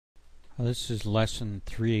This is lesson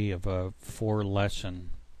 3 of a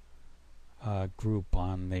 4-lesson group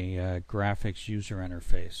on the graphics user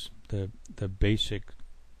interface, the basic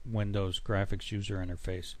Windows graphics user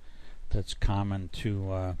interface that's common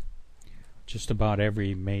to just about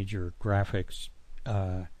every major graphics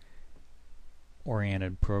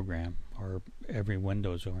oriented program, or every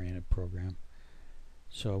Windows oriented program.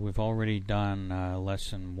 So we've already done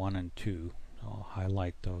lesson 1 and 2. I'll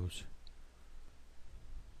highlight those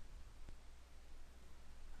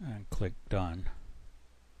and click Done,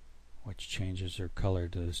 which changes their color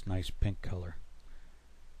to this nice pink color.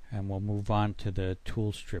 And we'll move on to the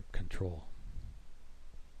ToolStrip control.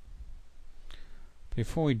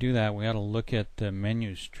 Before we do that, we ought to look at the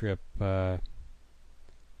menu strip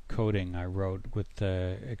coding I wrote with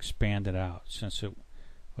expanded out, since it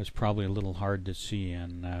was probably a little hard to see,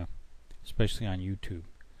 and especially on YouTube.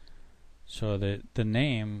 So the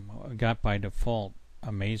name got by default,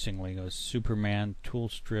 amazingly, was Superman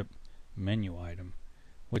ToolStrip menu item,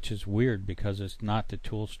 which is weird because it's not the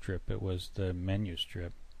tool strip, it was the menu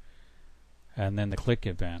strip. And then the click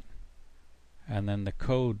event. And then the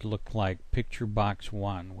code looked like picture box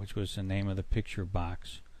 1, which was the name of the picture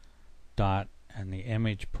box, dot, and the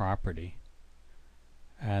image property.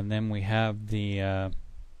 And then we have the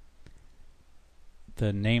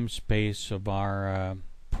namespace of our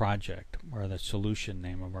project, or the solution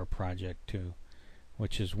name of our project too,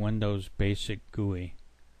 which is Windows Basic GUI,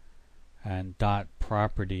 and dot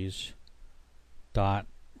properties, dot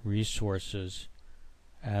resources,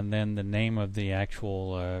 and then the name of the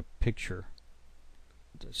actual picture,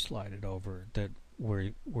 to slide it over, that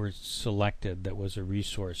were selected, that was a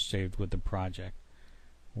resource saved with the project,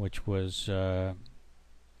 which was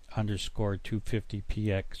underscore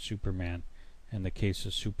 250px Superman in the case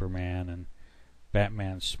of Superman, and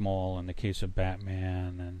Batman small in the case of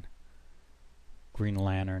Batman, and Green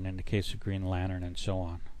Lantern in the case of Green Lantern, and so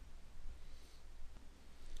on.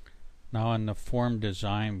 Now in the form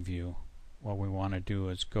design view, what we want to do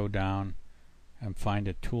is go down and find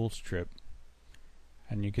a tool strip,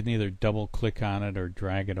 and you can either double click on it or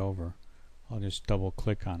drag it over. I'll just double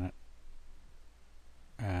click on it,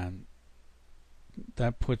 and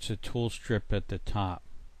that puts a tool strip at the top.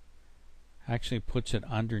 Actually puts it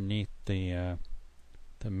underneath the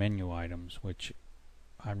menu items, which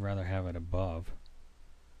I'd rather have it above.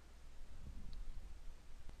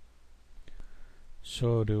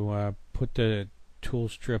 So to put the tool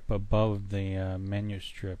strip above the menu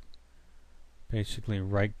strip, basically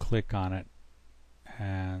right click on it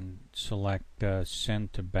and select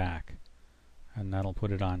send to back, and that'll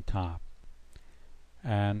put it on top.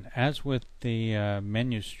 And as with the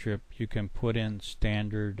menu strip, you can put in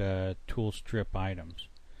standard tool strip items.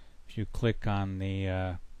 If you click on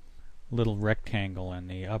the little rectangle in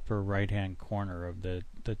the upper right hand corner of the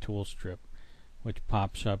tool strip, which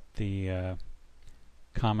pops up the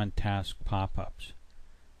common task pop-ups,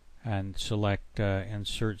 and select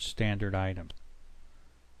insert standard item,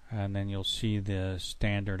 and then you'll see the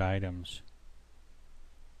standard items,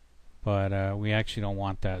 but we actually don't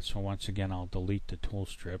want that, so once again I'll delete the tool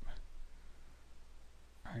strip.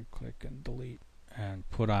 Right click and delete, and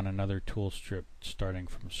put on another tool strip starting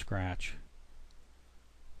from scratch.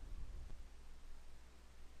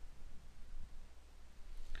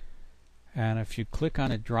 And if you click on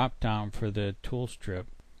a drop down for the tool strip,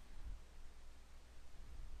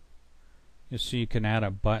 you see you can add a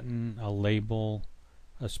button, a label,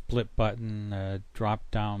 a split button, a drop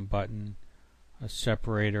down button, a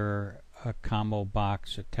separator, a combo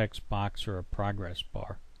box, a text box, or a progress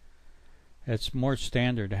bar. It's more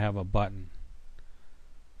standard to have a button,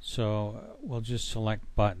 so we'll just select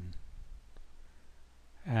button.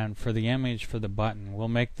 And for the image for the button, we'll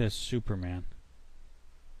make this Superman.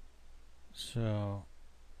 So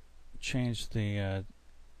change the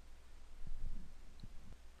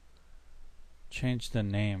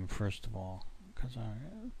name first of all, because I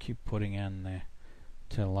keep putting in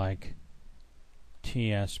to like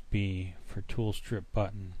TSB for tool strip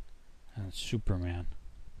button and Superman.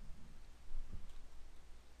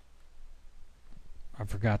 I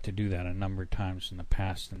forgot to do that a number of times in the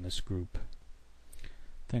past in this group.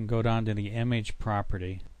 Then go down to the image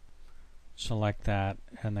property, select that,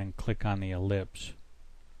 and then click on the ellipse.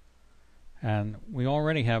 And we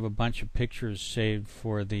already have a bunch of pictures saved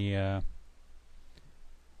for the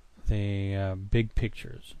big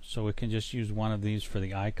pictures, so we can just use one of these for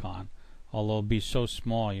the icon, although it'll be so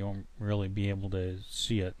small you won't really be able to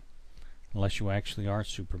see it unless you actually are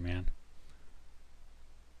Superman.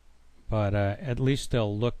 But at least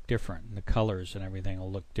they'll look different. The colors and everything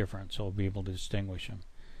will look different, so we'll be able to distinguish them.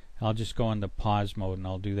 I'll just go into pause mode, and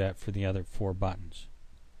I'll do that for the other 4 buttons.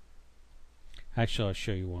 Actually, I'll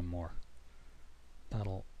show you one more.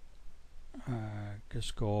 That'll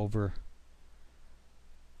just go over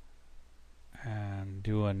and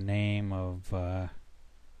do a name of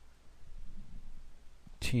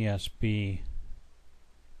TSB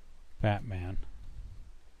Batman,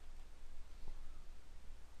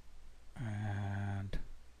 and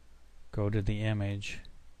go to the image,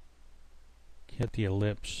 hit the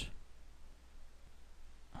ellipse,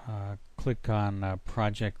 click on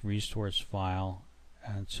project resource file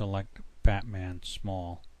and select Batman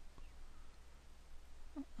small,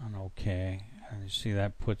 and OK, and you see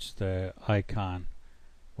that puts the icon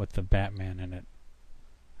with the Batman in it.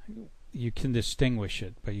 You can distinguish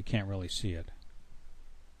it, but you can't really see it.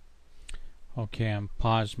 OK, in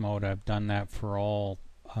pause mode, I've done that for all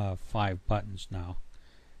 5 buttons now.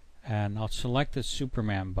 And I'll select the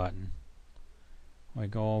Superman button. We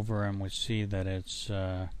go over and we see that it's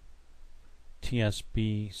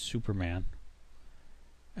TSB Superman.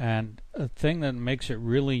 And a thing that makes it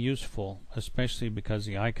really useful, especially because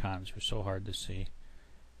the icons are so hard to see,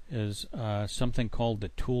 is something called the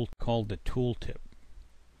tooltip.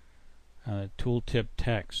 Tooltip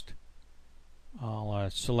text. I'll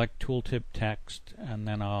select tooltip text and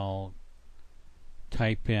then I'll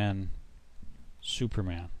type in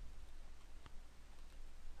Superman.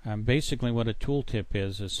 And basically what a tooltip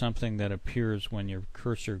is something that appears when your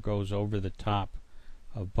cursor goes over the top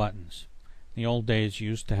of buttons. In the old days you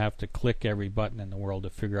used to have to click every button in the world to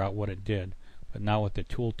figure out what it did, but now with the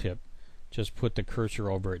tooltip, just put the cursor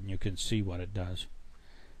over it and you can see what it does.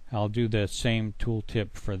 I'll do the same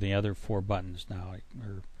tooltip for the other 4 buttons now,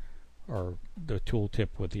 or the tooltip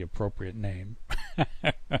with the appropriate name.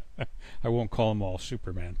 I won't call them all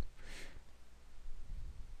Superman.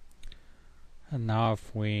 And now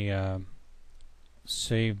if we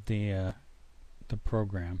save the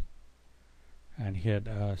program and hit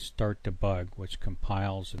Start Debug, which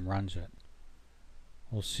compiles and runs it,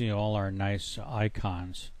 we'll see all our nice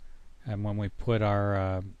icons. And when we put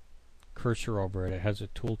our cursor over it, it has a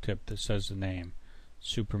tooltip that says the name: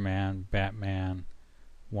 Superman, Batman,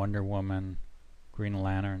 Wonder Woman, Green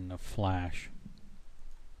Lantern, The Flash.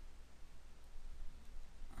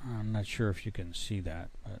 I'm not sure if you can see that,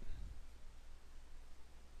 but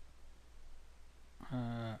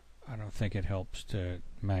I don't think it helps to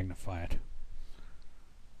magnify it.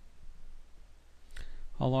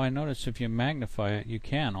 Although I notice if you magnify it, you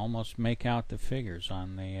can almost make out the figures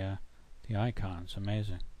on the icons.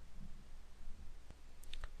 Amazing.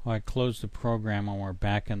 Well, I close the program and we're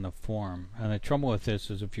back in the form. And the trouble with this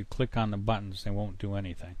is if you click on the buttons, they won't do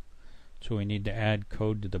anything. So we need to add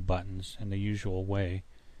code to the buttons in the usual way.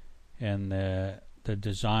 In the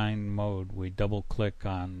design mode, we double click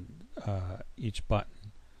on each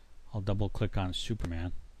button. I'll double click on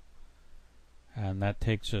Superman. And that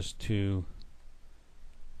takes us to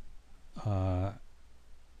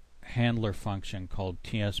handler function called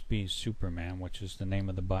TSB Superman, which is the name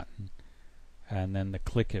of the button, and then the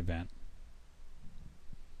click event.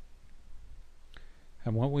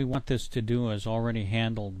 And what we want this to do is already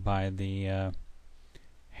handled by the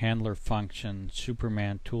handler function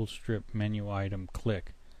Superman ToolStrip menu item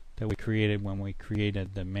click that we created when we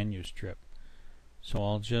created the menu strip. So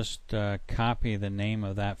I'll just copy the name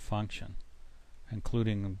of that function,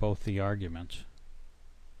 including both the arguments,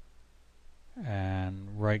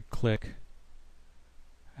 and right click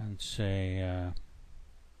and say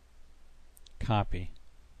copy.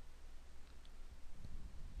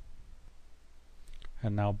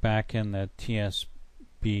 And now back in the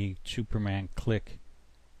TSB Superman click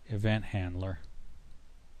event handler,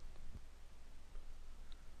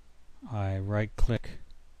 I right click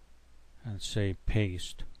and say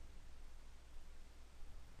paste.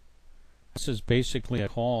 This is basically a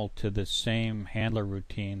call to the same handler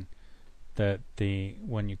routine that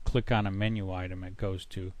when you click on a menu item it goes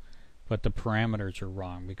to, but the parameters are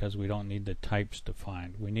wrong because we don't need the types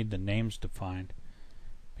defined. We need the names defined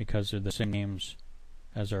because they're the same names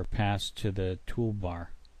as are passed to the toolbar.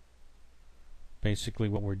 Basically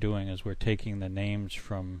what we're doing is we're taking the names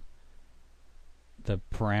from the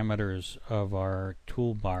parameters of our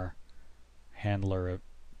toolbar handler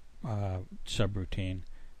subroutine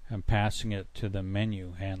and passing it to the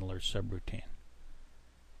menu handler subroutine.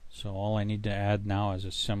 So all I need to add now is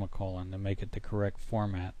a semicolon to make it the correct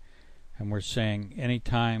format. And we're saying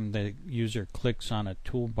anytime the user clicks on a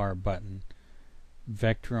toolbar button,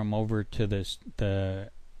 vector them over to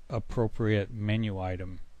the appropriate menu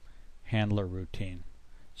item handler routine.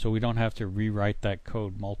 So we don't have to rewrite that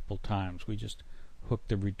code multiple times. We just hook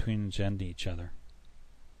the routines into each other.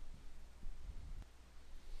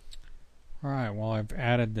 Alright, well, I've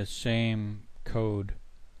added the same code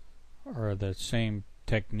or the same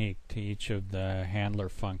technique to each of the handler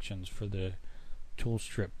functions for the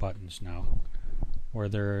ToolStrip buttons now, where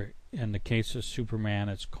they're, in the case of Superman,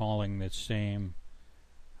 it's calling the same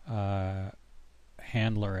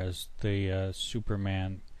handler as the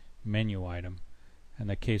Superman menu item. In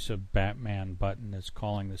the case of Batman button, it's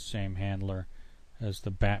calling the same handler as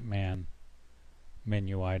the Batman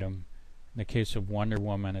menu item. In the case of Wonder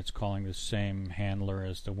Woman, it's calling the same handler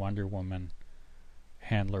as the Wonder Woman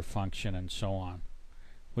handler function, and so on.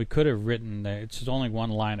 We could have written it's only one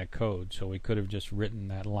line of code, so we could have just written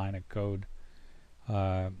that line of code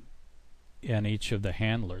in each of the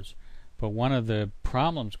handlers. But one of the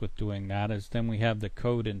problems with doing that is then we have the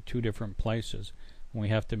code in two different places, and we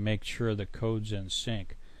have to make sure the code's in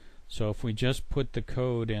sync. So if we just put the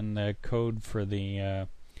code in the code for the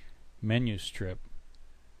menu strip,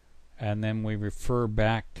 and then we refer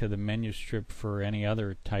back to the menu strip for any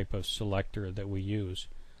other type of selector that we use,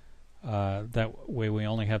 that way we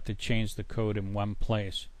only have to change the code in one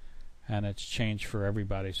place, and it's changed for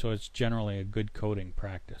everybody. So it's generally a good coding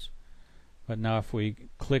practice. But now if we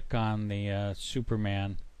click on the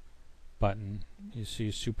Superman button, you see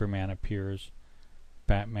Superman appears,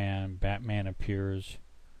 Batman appears,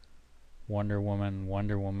 Wonder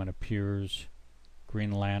Woman appears,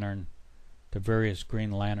 Green Lantern, the various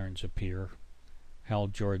Green Lanterns appear, Hal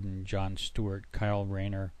Jordan, John Stewart, Kyle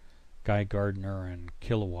Rayner, Guy Gardner, and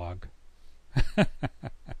Kilowog.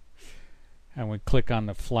 And we click on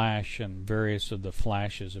the Flash, and various of the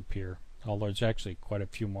Flashes appear, although there's actually quite a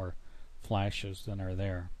few more Flashes than are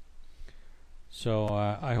there. So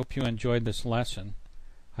I hope you enjoyed this lesson.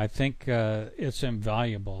 I think it's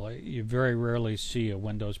invaluable. You very rarely see a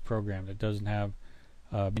Windows program that doesn't have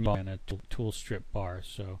a menu and a ToolStrip bar.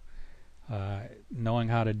 So knowing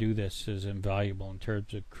how to do this is invaluable in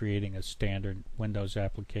terms of creating a standard Windows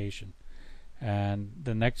application. And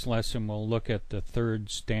the next lesson we'll look at the third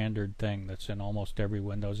standard thing that's in almost every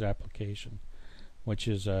Windows application, which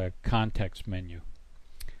is a context menu.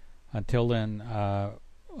 Until then,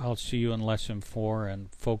 I'll see you in lesson 4, and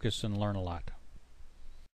focus and learn a lot.